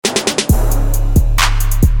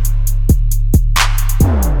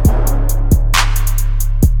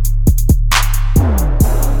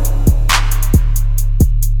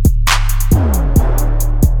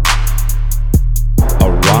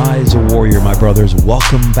brothers.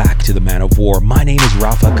 Welcome back to the Man of War. My name is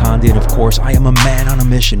Ralph Akande, and of course, I am a man on a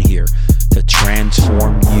mission here to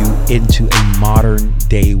transform you into a modern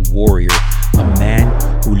day warrior, a man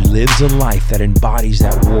who lives a life that embodies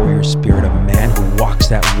that warrior spirit, a man who walks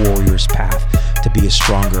that warrior's path to be a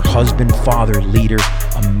stronger husband, father, leader,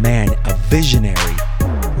 a man, a visionary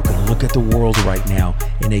who can look at the world right now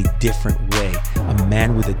in a different way, a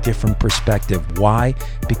man with a different perspective. Why?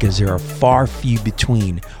 Because there are far few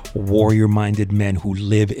between warrior-minded men who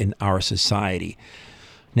live in our society.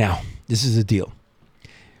 Now, this is the deal.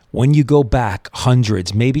 When you go back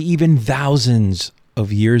hundreds, maybe even thousands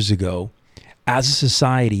of years ago, as a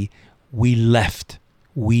society, we let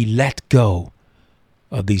go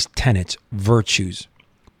of these tenets, virtues,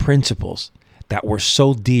 principles that were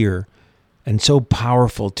so dear and so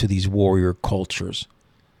powerful to these warrior cultures.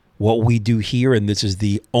 What we do here, and this is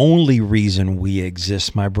the only reason we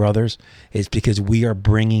exist, my brothers, is because we are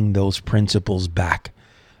bringing those principles back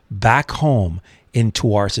home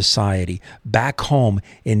into our society, back home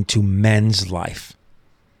into men's life.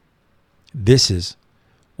 This is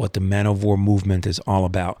what the Man of War movement is all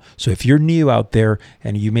about. So if you're new out there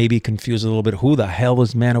and you may be confused a little bit, who the hell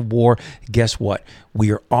is Man of War? Guess what?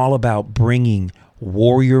 We are all about bringing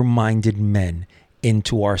warrior-minded men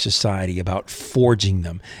into our society, about forging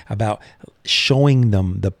them, about showing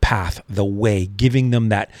them the path, the way, giving them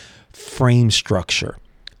that frame structure.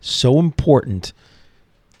 So important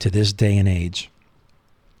to this day and age.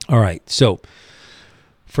 All right, so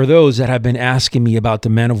for those that have been asking me about the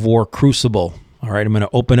Man of War Crucible, all right, I'm going to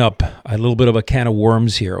open up a little bit of a can of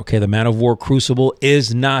worms here. Okay, the Man of War Crucible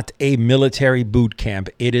is not a military boot camp.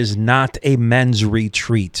 It is not a men's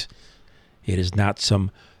retreat. It is not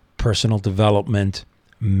some personal development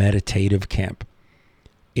meditative camp.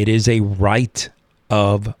 It is a rite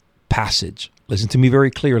of passage. Listen to me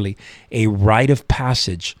very clearly. A rite of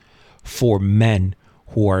passage for men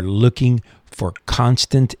who are looking for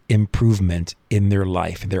constant improvement in their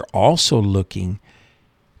life. They're also looking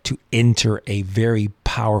to enter a very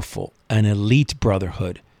powerful, an elite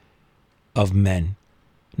brotherhood of men.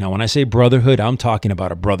 Now, when I say brotherhood, I'm talking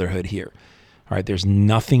about a brotherhood here. All right, there's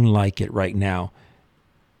nothing like it right now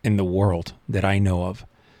in the world that I know of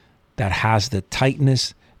that has the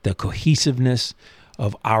tightness, the cohesiveness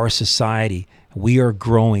of our society. We are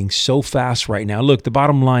growing so fast right now. Look, the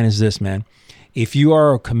bottom line is this, man. If you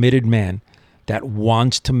are a committed man that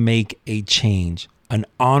wants to make a change, an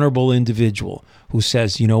honorable individual who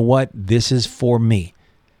says, you know what, this is for me,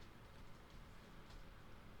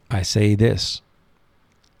 I say this: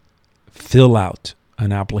 fill out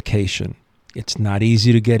an application. It's not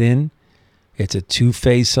easy to get in. It's a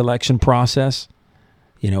 2-phase selection process.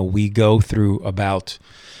 You know, we go through about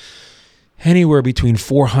anywhere between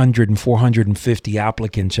 400 and 450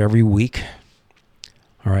 applicants every week.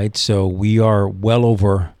 All right, so we are well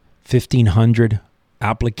over 1,500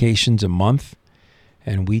 applications a month,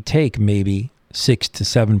 and we take maybe 6 to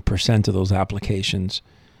 7% of those applications.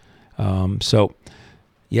 So,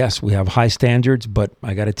 yes, we have high standards, but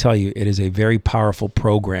I got to tell you, it is a very powerful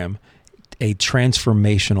program, a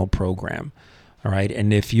transformational program. All right.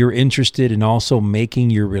 And if you're interested in also making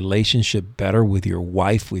your relationship better with your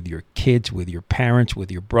wife, with your kids, with your parents,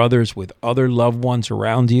 with your brothers, with other loved ones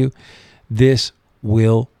around you, this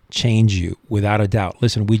will change you without a doubt.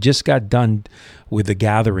 Listen, we just got done with the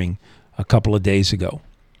gathering a couple of days ago.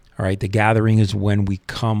 All right. The gathering is when we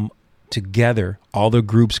come together. All the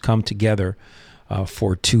groups come together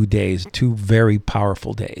for 2 days, 2 very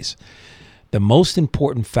powerful days. The most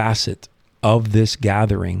important facet of this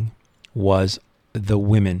gathering was the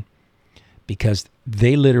women, because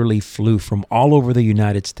they literally flew from all over the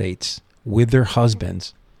United States with their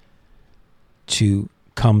husbands to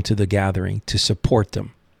come to the gathering to support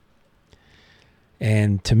them.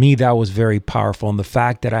 And to me, that was very powerful. And the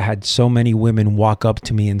fact that I had so many women walk up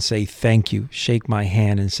to me and say, thank you, shake my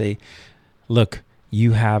hand and say, look,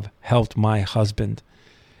 you have helped my husband.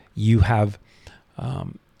 You have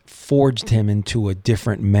forged him into a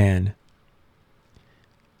different man.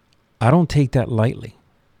 I don't take that lightly.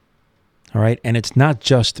 All right. And it's not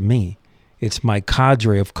just me. It's my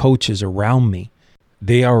cadre of coaches around me.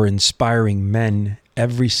 They are inspiring men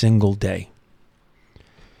every single day,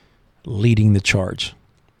 leading the charge.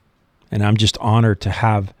 And I'm just honored to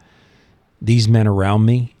have these men around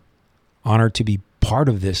me, honored to be part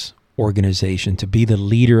of this organization, to be the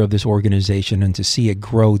leader of this organization, and to see it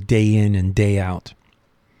grow day in and day out.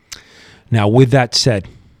 Now, with that said,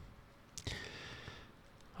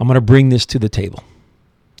 I'm going to bring this to the table.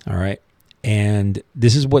 All right. And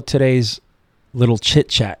this is what today's little chit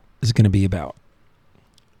chat is going to be about.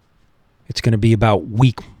 It's going to be about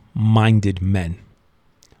weak-minded men.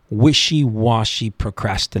 wishy-washy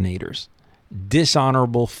procrastinators,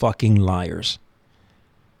 dishonorable fucking liars.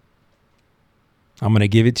 I'm going to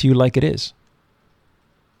give it to you like it is.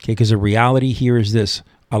 Okay, because the reality here is this.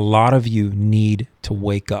 A lot of you need to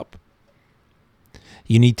wake up.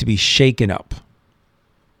 You need to be shaken up.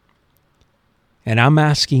 And I'm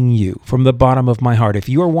asking you from the bottom of my heart, if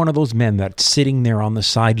you are one of those men that's sitting there on the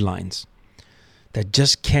sidelines, that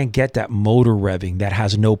just can't get that motor revving, that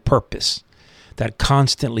has no purpose, that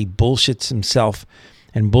constantly bullshits himself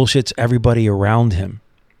and bullshits everybody around him,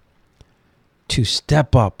 to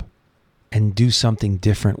step up and do something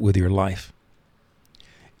different with your life.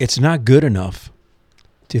 It's not good enough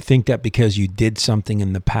to think that because you did something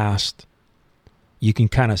in the past, you can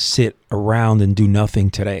kind of sit around and do nothing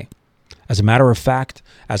today. As a matter of fact,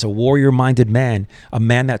 as a warrior-minded man, a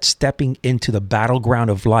man that's stepping into the battleground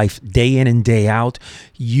of life day in and day out,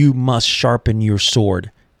 you must sharpen your sword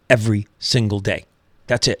every single day.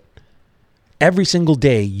 That's it. Every single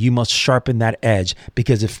day, you must sharpen that edge,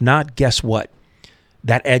 because if not, guess what?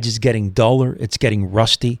 That edge is getting duller. It's getting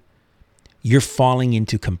rusty. You're falling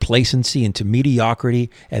into complacency, into mediocrity,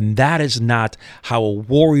 and that is not how a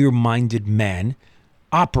warrior-minded man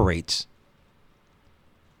operates.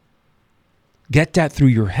 Get that through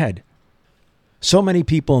your head. So many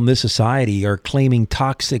people in this society are claiming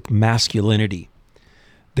toxic masculinity.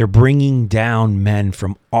 They're bringing down men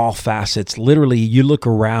from all facets. Literally, you look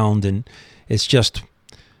around and it's just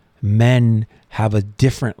men have a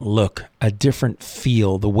different look, a different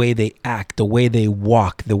feel, the way they act, the way they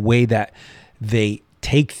walk, the way that they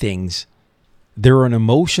take things. They're an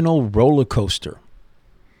emotional roller coaster.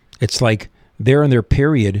 It's like they're in their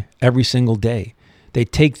period every single day. They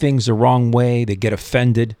take things the wrong way. They get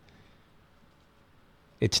offended.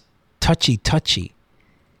 It's touchy.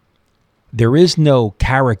 There is no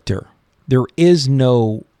character. There is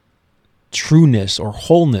no trueness or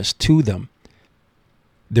wholeness to them.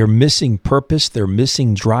 They're missing purpose. They're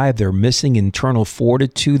missing drive. They're missing internal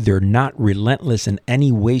fortitude. They're not relentless in any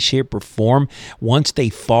way, shape, or form. Once they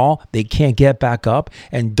fall, they can't get back up.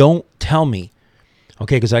 And don't tell me,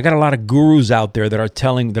 okay, because I got a lot of gurus out there that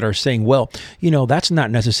are saying, well, that's not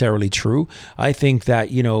necessarily true. I think that,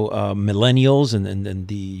 millennials and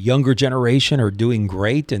the younger generation are doing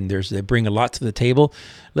great, and they bring a lot to the table.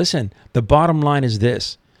 Listen, the bottom line is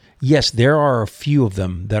this. Yes, there are a few of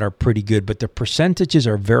them that are pretty good, but the percentages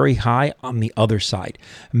are very high on the other side.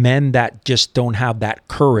 Men that just don't have that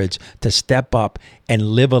courage to step up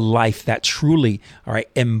and live a life that truly, all right,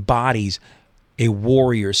 embodies a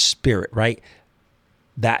warrior spirit, right?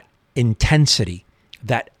 That intensity,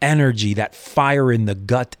 that energy, that fire in the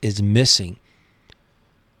gut is missing.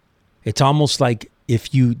 It's almost like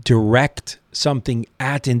if you direct something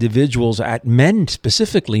at individuals, at men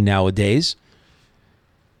specifically nowadays,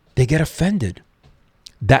 they get offended.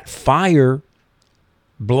 That fire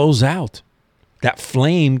blows out. That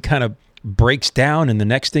flame kind of breaks down, and the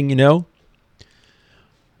next thing you know,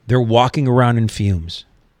 they're walking around in fumes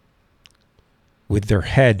with their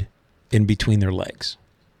head in between their legs.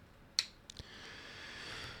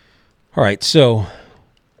 All right, so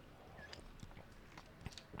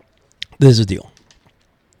this is the deal.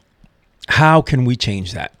 How can we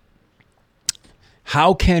change that?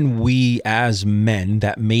 How can we as men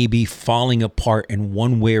that may be falling apart in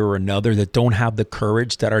one way or another, that don't have the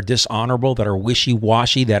courage, that are dishonorable, that are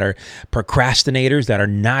wishy-washy, that are procrastinators, that are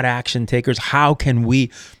not action takers, how can we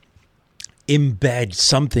embed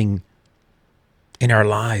something in our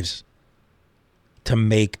lives to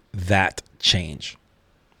make that change?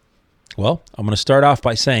 Well, I'm going to start off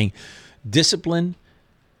by saying discipline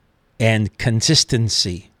and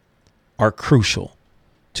consistency are crucial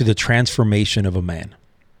to the transformation of a man.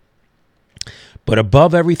 But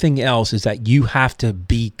above everything else is that you have to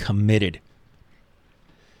be committed.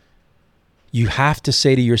 You have to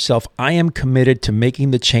say to yourself, I am committed to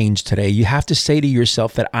making the change today. You have to say to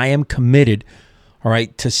yourself that I am committed, all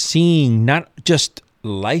right, to seeing not just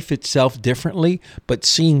life itself differently, but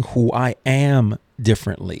seeing who I am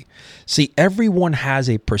differently. See, everyone has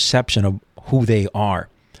a perception of who they are.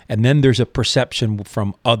 And then there's a perception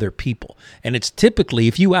from other people. And it's typically,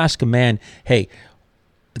 if you ask a man, hey,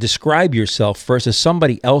 describe yourself versus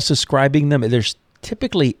somebody else describing them, there's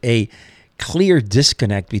typically a clear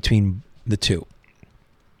disconnect between the two.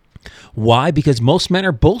 Why? Because most men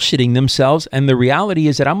are bullshitting themselves. And the reality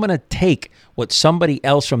is that I'm going to take what somebody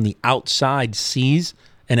else from the outside sees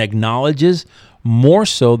and acknowledges more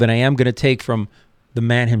so than I am going to take from the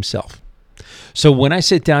man himself. So when I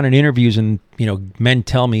sit down in interviews and, men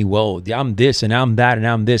tell me, well, I'm this and I'm that and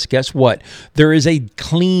I'm this, guess what? There is a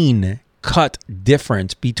clean cut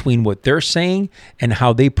difference between what they're saying and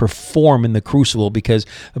how they perform in the crucible, because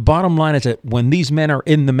the bottom line is that when these men are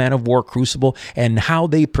in the Man of War crucible, and how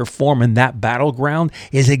they perform in that battleground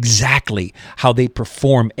is exactly how they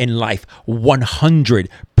perform in life,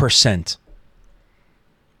 100%.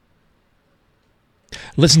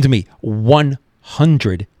 Listen to me,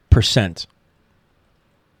 100%.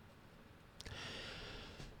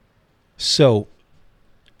 So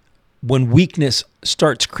when weakness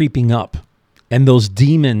starts creeping up and those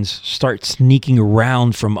demons start sneaking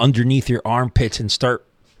around from underneath your armpits and start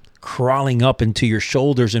crawling up into your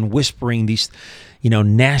shoulders and whispering these,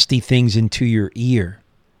 nasty things into your ear,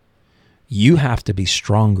 you have to be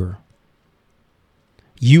stronger.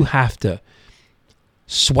 You have to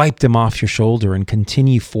swipe them off your shoulder and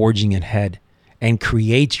continue forging ahead and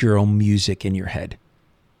create your own music in your head.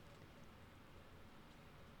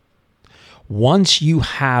 Once you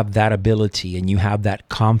have that ability and you have that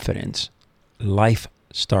confidence, life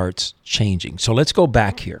starts changing. So let's go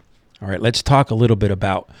back here. All right, let's talk a little bit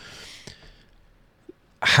about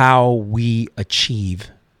how we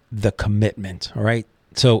achieve the commitment. All right,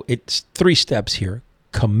 so it's 3 steps here.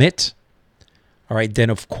 Commit. All right, then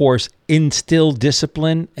of course, instill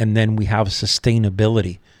discipline, and then we have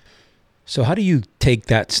sustainability. So how do you take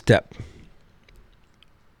that step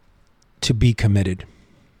to be committed?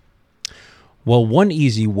 Well, one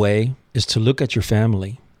easy way is to look at your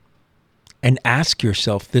family and ask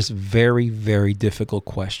yourself this very, very difficult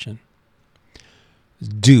question.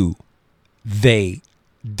 Do they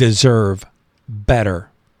deserve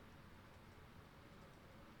better?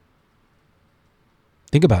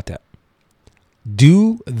 Think about that.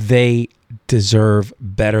 Do they deserve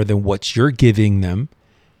better than what you're giving them,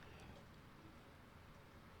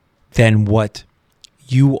 than what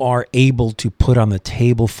you are able to put on the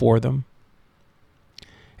table for them?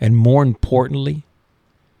 And more importantly,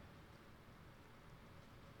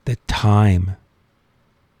 the time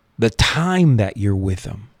that you're with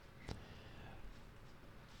them.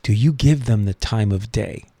 Do you give them the time of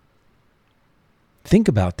day? Think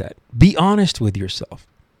about that. Be honest with yourself.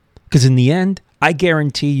 Because in the end, I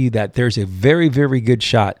guarantee you that there's a very, very good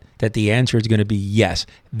shot that the answer is going to be yes,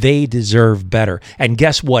 they deserve better. And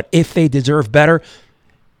guess what? If they deserve better,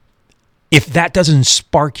 if that doesn't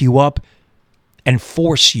spark you up and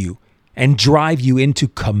force you and drive you into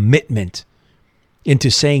commitment, into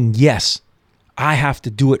saying, yes, I have to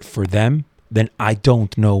do it for them, then I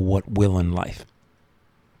don't know what will in life.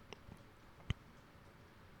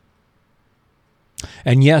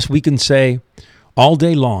 And yes, we can say all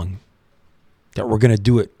day long that we're going to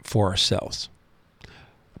do it for ourselves.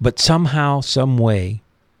 But somehow, some way,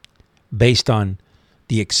 based on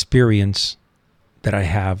the experience that I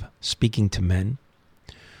have speaking to men,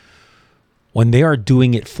 when they are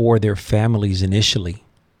doing it for their families initially,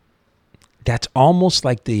 that's almost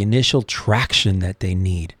like the initial traction that they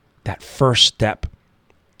need, that first step.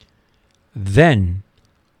 Then,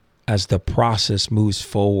 as the process moves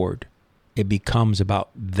forward, it becomes about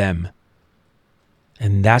them.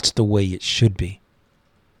 And that's the way it should be.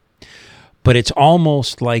 But it's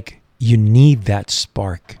almost like you need that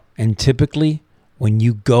spark. And typically, when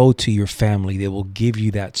you go to your family, they will give you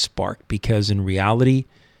that spark, because in reality,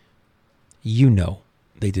 you know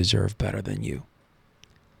they deserve better than you,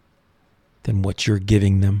 than what you're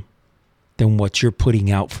giving them, than what you're putting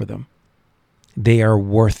out for them. They are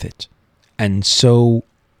worth it. And so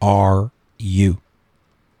are you.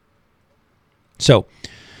 So,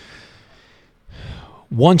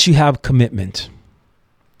 once you have commitment,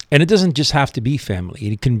 and it doesn't just have to be family,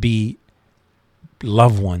 it can be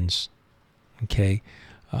loved ones, okay?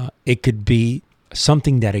 It could be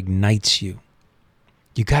something that ignites you.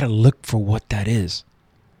 You got to look for what that is.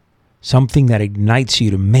 Something that ignites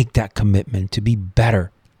you to make that commitment, to be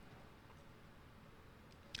better.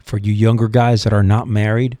 For you younger guys that are not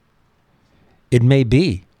married, it may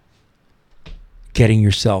be getting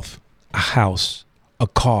yourself a house, a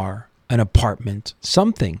car, an apartment,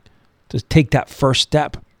 something to take that first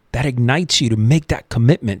step that ignites you to make that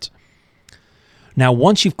commitment. Now,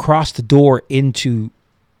 once you've crossed the door into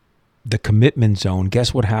the commitment zone,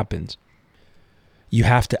 guess what happens? You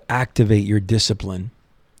have to activate your discipline.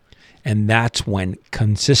 And that's when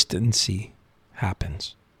consistency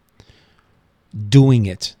happens. Doing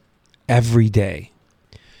it every day.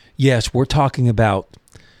 Yes, we're talking about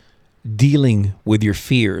dealing with your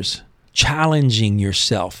fears, challenging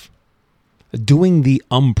yourself, doing the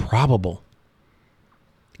improbable,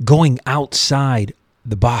 going outside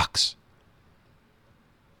the box,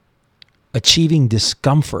 achieving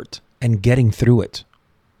discomfort and getting through it,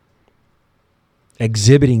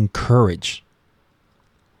 exhibiting courage,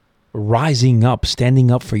 rising up,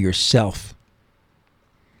 standing up for yourself.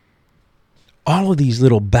 All of these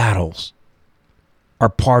little battles are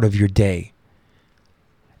part of your day.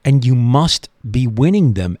 And you must be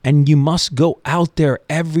winning them. And you must go out there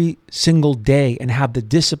every single day and have the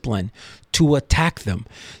discipline to attack them.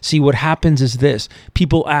 See, what happens is this.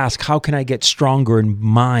 People ask, how can I get stronger in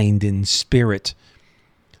mind and spirit?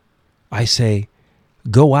 I say,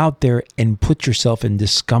 go out there and put yourself in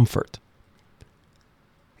discomfort.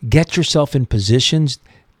 Get yourself in positions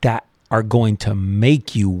that are going to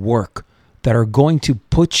make you work, that are going to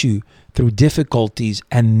put you through difficulties,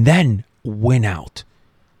 and then win out.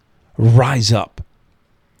 Rise up.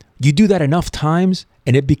 You do that enough times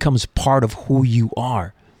and it becomes part of who you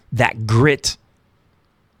are. That grit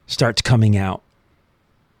starts coming out.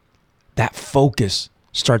 That focus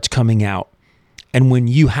starts coming out. And when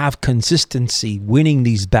you have consistency winning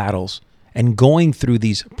these battles and going through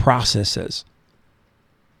these processes,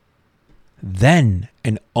 then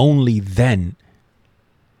and only then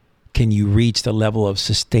can you reach the level of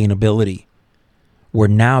sustainability where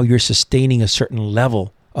now you're sustaining a certain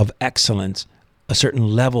level of excellence, a certain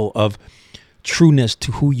level of trueness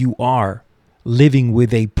to who you are, living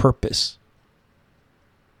with a purpose.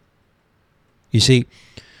 You see,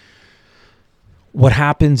 what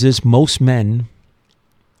happens is most men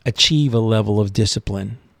achieve a level of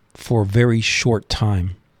discipline for a very short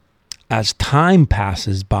time. As time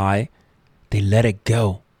passes by, they let it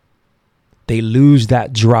go. They lose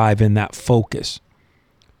that drive and that focus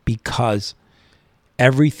because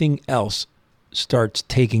everything else starts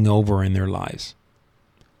taking over in their lives.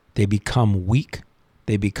 They become weak,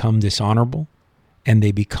 they become dishonorable, and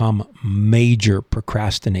they become major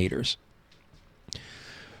procrastinators.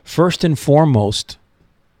 First and foremost,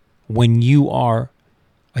 when you are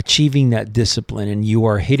achieving that discipline and you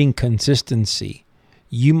are hitting consistency,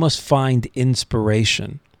 you must find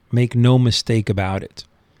inspiration. Make no mistake about it.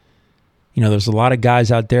 You know, there's a lot of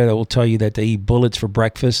guys out there that will tell you that they eat bullets for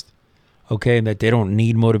breakfast. Okay, that they don't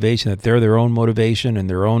need motivation, that they're their own motivation and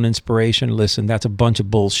their own inspiration. Listen, that's a bunch of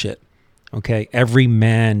bullshit. Okay, every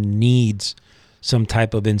man needs some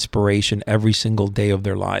type of inspiration every single day of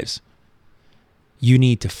their lives. You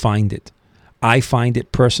need to find it. I find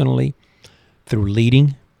it personally through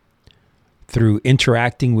leading, through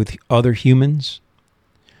interacting with other humans,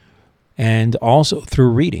 and also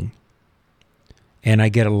through reading. And I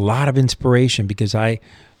get a lot of inspiration because I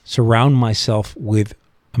surround myself with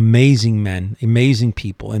amazing men, amazing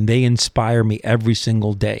people, and they inspire me every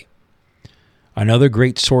single day. Another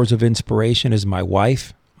great source of inspiration is my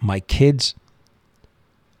wife, my kids.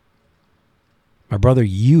 My brother,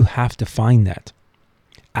 you have to find that.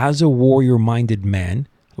 As a warrior-minded man,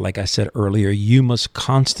 like I said earlier, you must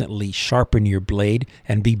constantly sharpen your blade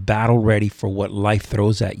and be battle ready for what life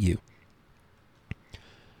throws at you.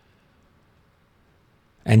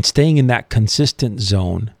 And staying in that consistent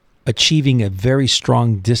zone, achieving a very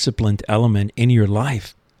strong disciplined element in your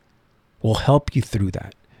life will help you through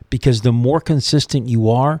that. Because the more consistent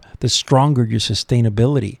you are, the stronger your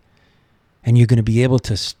sustainability. And you're going to be able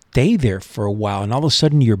to stay there for a while. And all of a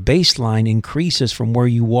sudden your baseline increases from where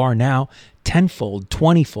you are now 10-fold,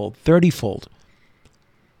 20-fold, 30-fold.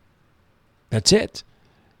 That's it.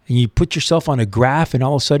 And you put yourself on a graph and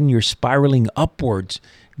all of a sudden you're spiraling upwards.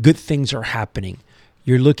 Good things are happening.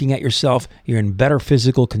 You're looking at yourself, you're in better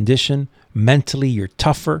physical condition, mentally you're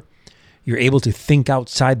tougher, you're able to think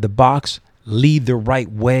outside the box, lead the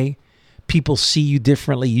right way, people see you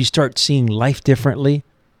differently, you start seeing life differently.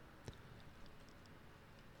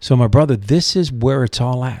 So my brother, this is where it's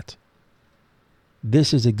all at.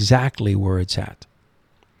 This is exactly where it's at.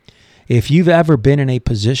 If you've ever been in a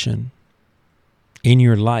position in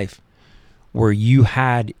your life where you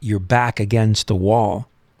had your back against the wall,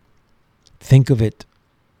 think of it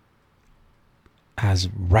as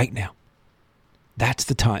right now. That's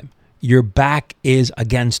the time. Your back is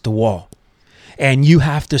against the wall. And you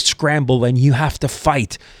have to scramble and you have to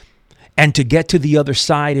fight. And to get to the other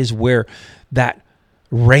side is where that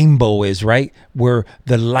rainbow is, right? Where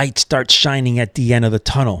the light starts shining at the end of the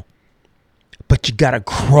tunnel. But you got to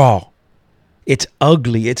crawl. It's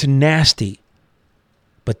ugly. It's nasty.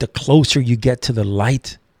 But the closer you get to the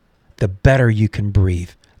light, the better you can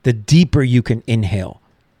breathe. The deeper you can inhale.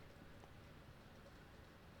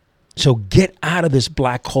 So get out of this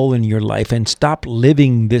black hole in your life and stop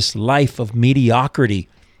living this life of mediocrity,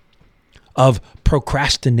 of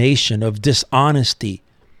procrastination, of dishonesty,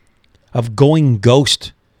 of going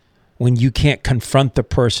ghost when you can't confront the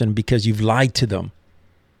person because you've lied to them.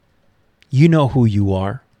 You know who you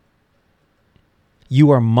are. You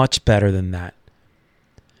are much better than that.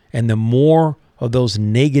 And the more of those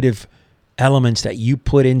negative elements that you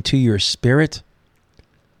put into your spirit,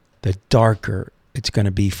 the darker it's going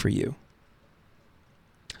to be for you.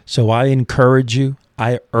 So I encourage you,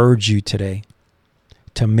 I urge you today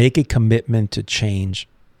to make a commitment to change.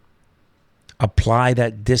 Apply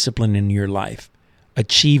that discipline in your life.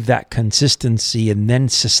 Achieve that consistency and then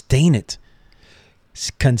sustain it.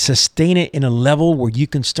 Can sustain it in a level where you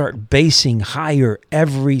can start basing higher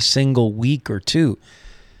every single week or two.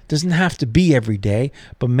 Doesn't have to be every day,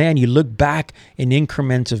 but man, you look back in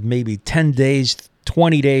increments of maybe 10 days,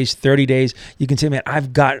 20 days, 30 days. You can say, man,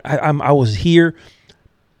 I was here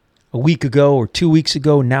a week ago or 2 weeks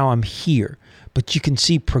ago. Now I'm here. But you can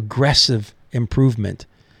see progressive improvement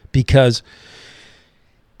because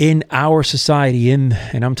in our society, and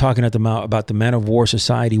I'm talking about the Man of War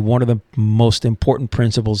Society, one of the most important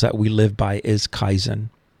principles that we live by is Kaizen.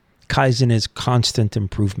 Kaizen is constant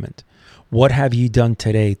improvement. What have you done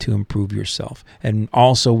today to improve yourself? And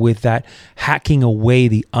also with that, hacking away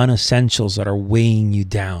the unessentials that are weighing you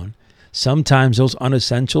down. Sometimes those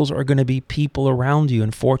unessentials are going to be people around you,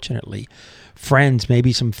 unfortunately. Friends,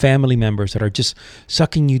 maybe some family members that are just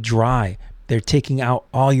sucking you dry. They're taking out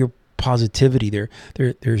all your positivity.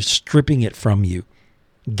 They're stripping it from you.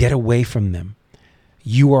 Get away from them.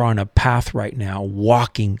 You are on a path right now,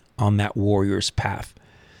 walking on that warrior's path.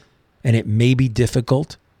 And it may be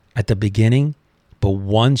difficult at the beginning, but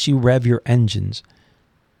once you rev your engines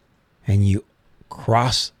and you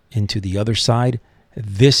cross into the other side,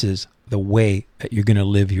 this is the way that you're going to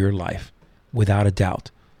live your life, without a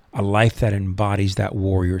doubt. A life that embodies that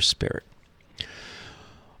warrior spirit.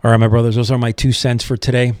 All right, my brothers, those are my 2 cents for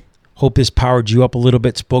today. Hope this powered you up a little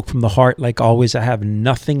bit, spoke from the heart. Like always, I have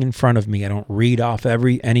nothing in front of me. I don't read off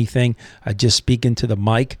anything. I just speak into the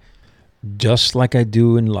mic, just like I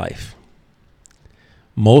do in life.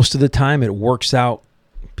 Most of the time, it works out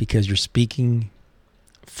because you're speaking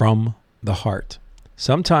from the heart.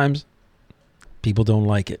 Sometimes people don't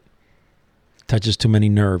like it. Touches too many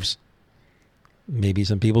nerves. Maybe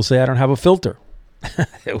some people say I don't have a filter.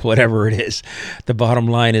 Whatever it is. The bottom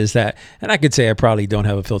line is that, and I could say I probably don't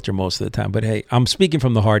have a filter most of the time, but hey, I'm speaking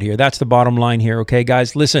from the heart here. That's the bottom line here. Okay,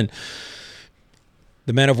 guys, listen.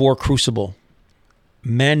 The Men of War Crucible.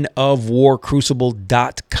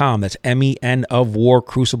 menofwarcrucible.com. That's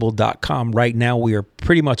menofwarcrucible.com. Right now, we are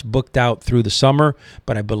pretty much booked out through the summer,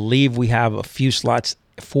 but I believe we have a few slots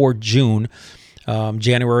for June.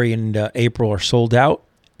 January and April are sold out.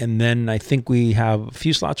 And then I think we have a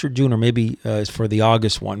few slots for June, or maybe for the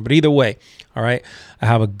August one. But either way, all right, I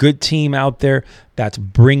have a good team out there that's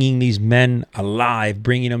bringing these men alive,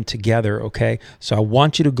 bringing them together, okay? So I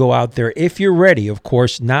want you to go out there if you're ready, of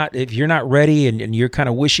course. Not if you're not ready and you're kind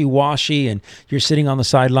of wishy-washy and you're sitting on the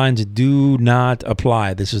sidelines, do not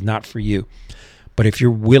apply. This is not for you. But if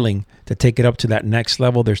you're willing to take it up to that next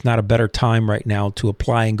level, there's not a better time right now to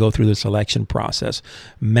apply and go through the selection process.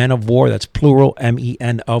 Men of War, that's plural,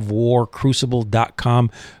 MEN of War,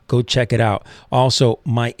 crucible.com. Go check it out. Also,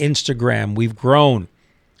 my Instagram, we've grown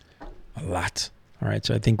a lot. All right,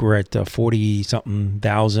 so I think we're at 40-something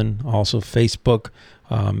thousand. Also, Facebook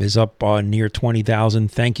is up near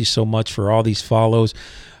 20,000. Thank you so much for all these follows.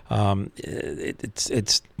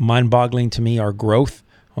 It's mind-boggling to me, our growth.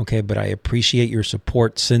 Okay, but I appreciate your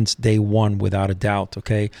support since day one, without a doubt.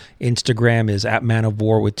 Okay, Instagram is at Man of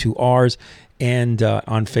War with 2 R's, and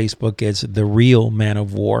on Facebook it's The Real Man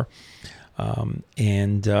of War.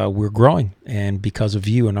 And we're growing, and because of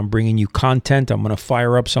you, and I'm bringing you content. I'm going to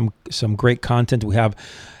fire up some great content. We have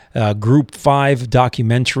Group 5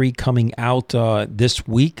 documentary coming out this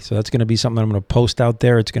week. So that's going to be something I'm going to post out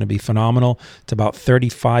there. It's going to be phenomenal. It's about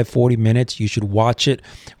 35-40 minutes. You should watch it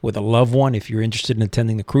with a loved one if you're interested in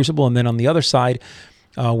attending the Crucible. And then on the other side,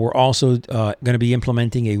 we're also going to be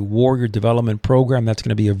implementing a warrior development program. That's going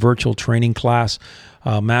to be a virtual training class,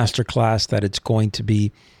 master class, that it's going to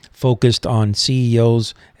be focused on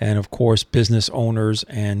CEOs and, of course, business owners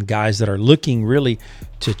and guys that are looking really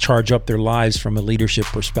to charge up their lives from a leadership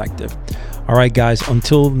perspective. All right, guys,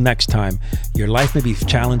 until next time, your life may be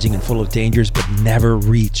challenging and full of dangers, but never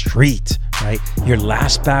retreat, right? Your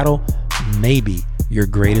last battle may be your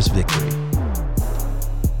greatest victory.